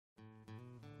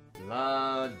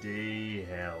Bloody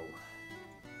hell.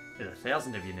 There's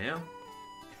 1,000 of you now.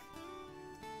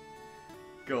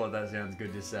 God, that sounds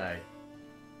good to say.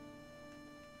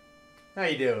 How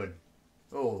you doing?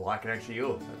 Oh, I can actually,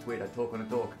 that's weird, I talk when I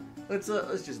talk. Let's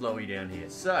just lower you down here.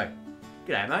 So,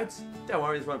 g'day mates. Don't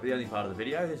worry, this won't be the only part of the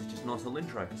video. This is just a nice little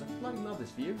intro, because I bloody love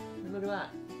this view. I mean, look at that.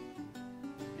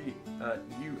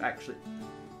 You actually...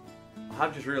 I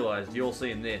have just realised you're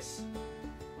seeing this,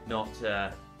 not,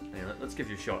 anyway, let's give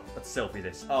you a shot. Let's selfie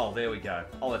this. Oh, there we go.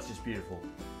 Oh, that's just beautiful.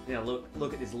 Now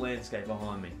look at this landscape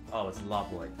behind me. Oh, it's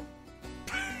lovely.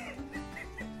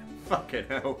 Fucking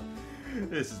hell.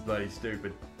 This is bloody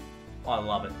stupid. I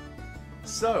love it.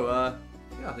 So,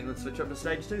 yeah, I think let's switch up to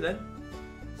stage 2 then.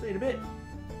 See you in a bit.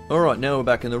 Alright, now we're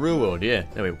back in the real world, yeah.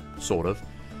 Anyway, sort of.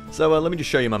 So, let me just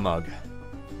show you my mug.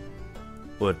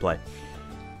 Wordplay.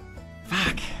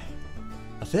 Fuck.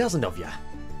 1,000 of you.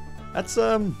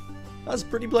 That's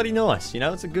pretty bloody nice, you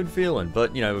know, it's a good feeling.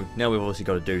 But, you know, now we've obviously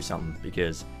got to do something,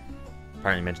 because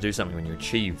apparently you're meant to do something when you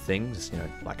achieve things, you know,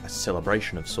 like a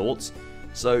celebration of sorts.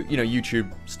 So, you know,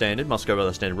 YouTube standard, must go by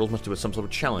the standard rules, must do some sort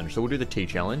of challenge. So we'll do the tea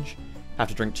challenge. Have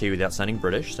to drink tea without sounding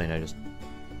British, so, you know, just...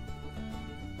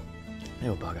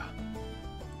 Oh, bugger.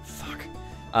 Fuck.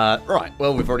 Right,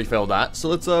 well, we've already failed that, so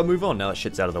let's move on now that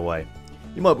shit's out of the way.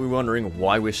 You might be wondering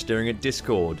why we're staring at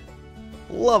Discord.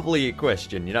 Lovely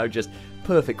question, you know, just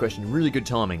perfect question. Really good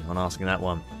timing on asking that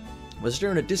one. We're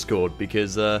staring at Discord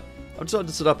because I've decided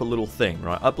to set up a little thing,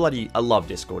 right? I love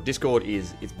Discord. Discord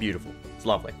it's beautiful. It's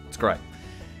lovely. It's great.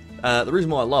 The reason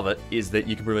why I love it is that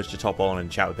you can pretty much just hop on and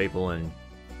chat with people, and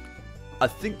I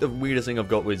think the weirdest thing I've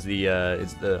got was oh,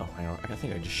 hang on, I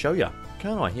think I can just show you.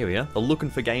 Can't I? Here we are. The Looking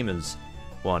for Gamers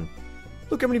one.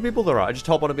 Look how many people there are. I just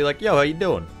hop on and be like, yo, how you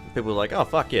doing? People are like, oh,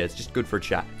 fuck yeah, it's just good for a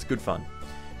chat. It's good fun.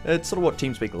 It's sort of what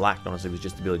TeamSpeak lacked, honestly, was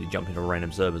just the ability to jump into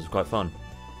random servers. It was quite fun.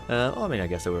 I mean, I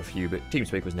guess there were a few, but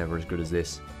TeamSpeak was never as good as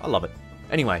this. I love it.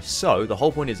 Anyway, so the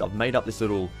whole point is I've made up this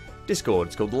little Discord.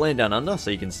 It's called the Land Down Under, so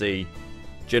you can see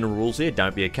general rules here.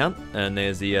 Don't be a cunt. And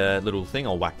there's the little thing.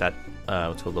 I'll whack that,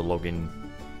 what's called the login,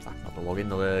 not the login,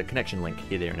 the connection link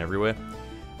here, there, and everywhere.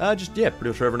 Just, yeah, pretty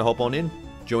much everyone to hop on in,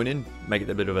 join in, make it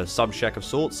a bit of a sub-shack of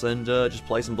sorts, and just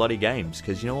play some bloody games.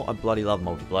 Because you know what? I bloody love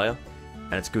multiplayer.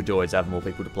 And it's good to always have more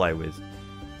people to play with.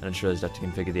 And I'm sure I just have to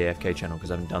configure the AFK channel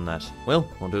because I haven't done that. Well,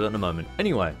 I'll do that in a moment.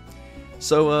 Anyway,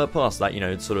 so past that, you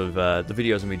know, it's sort of the videos I'm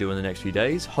going to be doing in the next few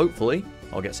days. Hopefully,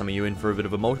 I'll get some of you in for a bit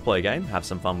of a multiplayer game. Have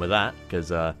some fun with that,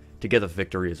 because Together for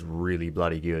Victory is really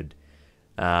bloody good.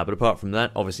 But apart from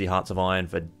that, obviously Hearts of Iron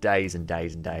for days and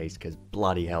days and days, because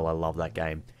bloody hell, I love that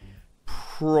game.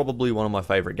 Probably one of my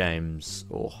favourite games.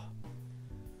 Oh,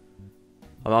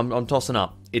 I'm tossing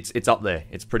up. It's up there.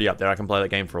 It's pretty up there. I can play that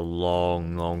game for a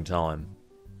long, long time.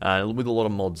 With a lot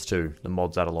of mods too. The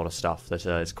mods add a lot of stuff that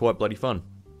is quite bloody fun.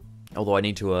 Although I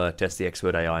need to test the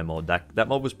Expert AI mod. That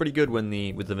mod was pretty good with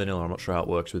the vanilla. I'm not sure how it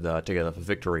works with Together for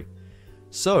Victory.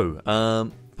 So,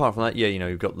 apart from that, yeah, you know,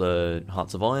 you've got the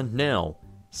Hearts of Iron. Now,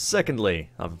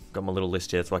 secondly, I've got my little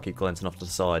list here, so I keep glancing off to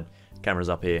the side. Camera's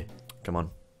up here. Come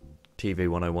on. TV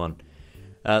 101.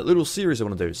 Little series I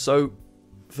want to do. So,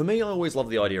 for me, I always love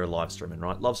the idea of live streaming,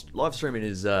 right? Live streaming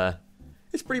is,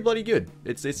 it's pretty bloody good.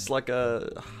 It's like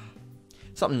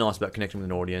something nice about connecting with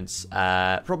an audience.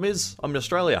 Problem is, I'm in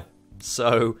Australia.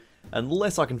 So,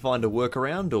 unless I can find a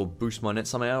workaround or boost my net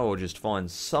somehow or just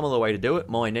find some other way to do it,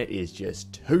 my net is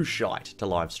just too shite to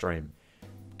live stream.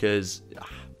 Because,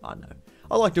 I don't know.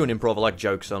 I like doing improv, I like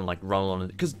jokes on, like, roll on,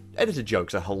 because edited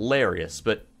jokes are hilarious,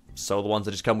 but so are the ones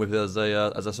that just come with as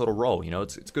a sort of roll, you know,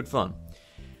 it's good fun.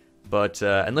 But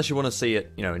unless you want to see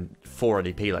it, you know, in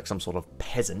 480p like some sort of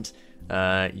peasant,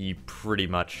 you pretty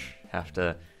much have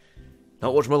to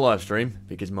not watch my live stream,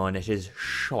 because my net is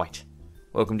shite.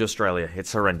 Welcome to Australia.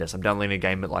 It's horrendous. I'm downloading a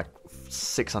game at like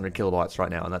 600 kilobytes right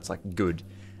now, and that's like good.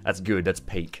 That's good. That's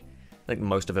peak. I think the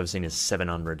most I've ever seen is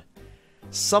 700.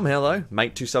 Somehow, though,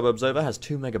 Mate 2 suburbs over has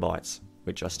 2 megabytes,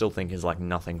 which I still think is like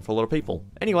nothing for a lot of people.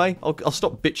 Anyway, I'll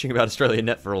stop bitching about Australian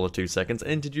net for all of 2 seconds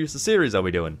and introduce the series I'll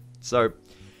be doing. So,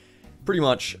 pretty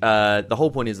much, the whole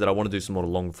point is that I want to do some more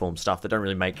long-form stuff that don't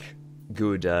really make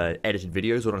good edited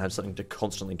videos or don't have something to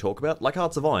constantly talk about, like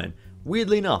Hearts of Iron.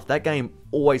 Weirdly enough, that game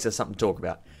always has something to talk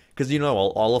about. Because, you know,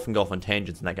 I'll often go off on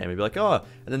tangents in that game and be like, oh,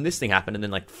 and then this thing happened, and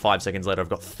then like 5 seconds later I've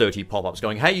got 30 pop-ups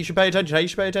going, hey, you should pay attention, hey, you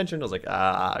should pay attention. I was like,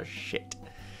 ah, shit.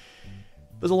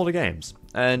 There's a lot of games.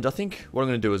 And I think what I'm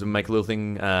going to do is make a little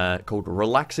thing called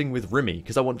Relaxing with Rimmy,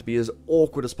 because I want it to be as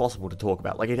awkward as possible to talk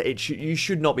about. Like, you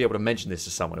should not be able to mention this to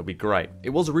someone. It'll be great.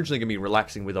 It was originally going to be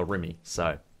Relaxing with a Rimmy,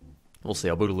 so we'll see.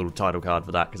 I'll build a little title card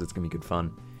for that, because it's going to be good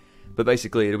fun. But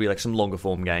basically, it'll be like some longer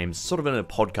form games, sort of in a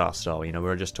podcast style, you know,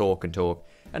 where I just talk and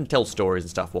tell stories and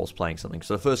stuff whilst playing something.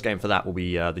 So the first game for that will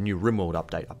be the new RimWorld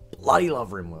update. I bloody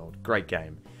love RimWorld. Great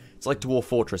game. It's like Dwarf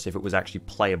Fortress if it was actually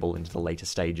playable into the later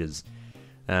stages.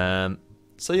 So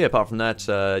yeah, apart from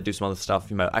that, do some other stuff.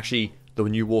 You know, actually, the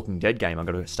new Walking Dead game, I'm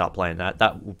going to start playing that.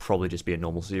 That will probably just be a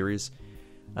normal series.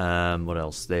 What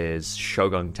else? There's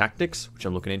Shogun Tactics, which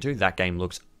I'm looking into. That game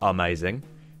looks amazing.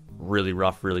 Really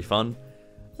rough, really fun.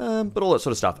 But all that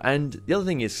sort of stuff. And the other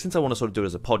thing is, since I want to sort of do it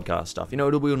as a podcast stuff, you know,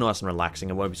 it'll be nice and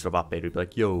relaxing. It won't be sort of upbeat. It'll be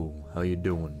like, yo, how you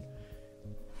doing?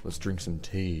 Let's drink some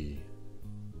tea.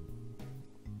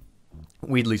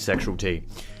 Weirdly sexual tea.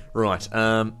 Right,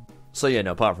 so yeah,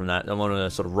 no, apart from that, I want to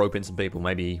sort of rope in some people,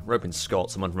 maybe rope in Scott,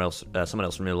 someone else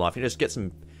from real life. You know, just get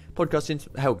some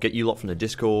podcasting, hell, get you lot from the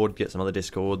Discord, get some other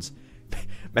Discords.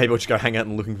 Maybe I'll just go hang out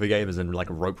and looking for gamers and like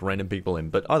rope random people in.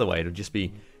 But either way, it'll just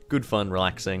be good fun,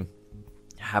 relaxing,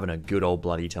 having a good old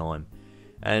bloody time.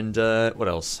 And what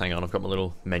else? Hang on, I've got my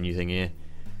little menu thing here.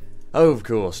 Oh, of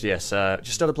course, yes.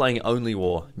 Just started playing Only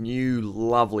War. New,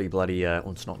 lovely bloody,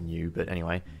 well, it's not new, but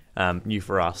anyway, new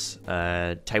for us,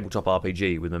 tabletop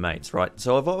RPG with my mates, right?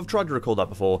 So I've tried to record that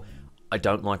before. I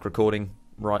don't like recording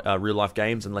real life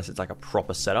games unless it's like a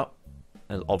proper setup.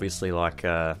 And obviously, like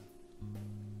that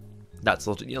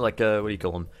sort of, you know, like what do you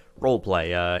call them?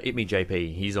 Roleplay.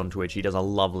 ItMeJP. He's on Twitch. He does a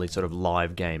lovely sort of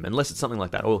live game. Unless it's something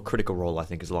like that, or Critical Role, I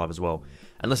think, is live as well.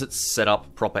 Unless it's set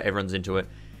up proper, everyone's into it.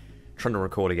 Trying to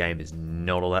record a game is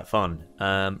not all that fun.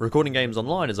 Recording games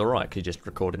online is alright, because you just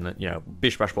recording it, you know,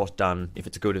 bish bash bosh, done. If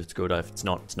it's good, if it's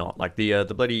not, it's not. Like the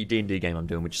bloody D&D game I'm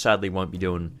doing, which sadly won't be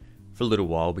doing for a little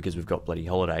while, because we've got bloody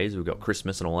holidays, we've got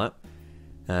Christmas and all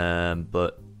that.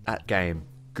 But that game,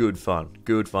 good fun,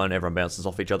 everyone bounces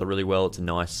off each other really well,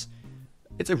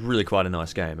 it's a really quite a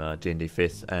nice game, D&D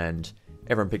 5th, and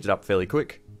everyone picked it up fairly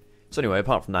quick. So anyway,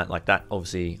 apart from that, like that,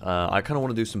 obviously, I kind of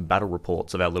want to do some battle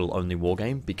reports of our little Only War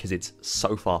game, because it's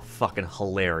so far fucking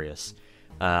hilarious.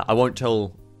 I might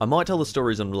tell the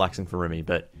stories on Relaxing for Rimmy,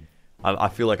 but I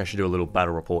feel like I should do a little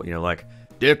battle report, you know, like,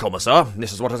 Dear Commissar,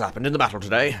 this is what has happened in the battle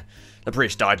today. The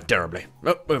priest died terribly.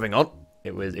 Oh, moving on.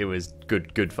 It was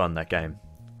good fun, that game.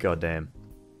 God damn.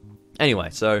 Anyway,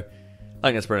 so I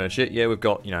think that's pretty much it. Yeah, we've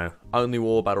got, you know, Only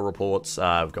War battle reports.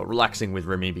 We've got Relaxing with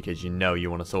Rimmy, because you know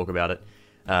you want to talk about it.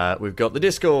 We've got the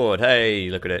Discord. Hey,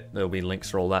 look at it. There'll be links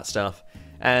for all that stuff.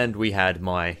 And we had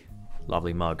my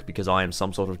lovely mug, because I am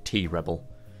some sort of tea rebel.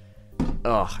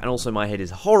 Ugh, and also my head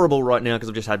is horrible right now, because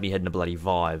I've just had me head in a bloody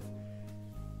Vive.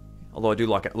 Although I do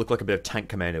like it. Look like a bit of tank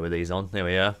commander with these on. There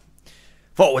we are.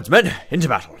 Forwards, men! Into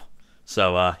battle!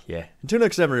 So, yeah. Until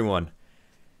next time, everyone.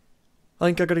 I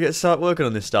think I gotta start working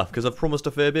on this stuff, because I've promised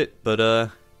a fair bit, but,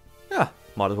 yeah,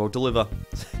 might as well deliver.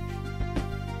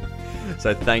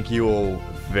 So thank you all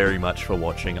very much for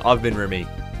watching. I've been Rimmy.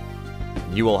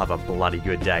 You all have a bloody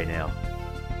good day now.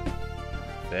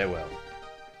 Farewell.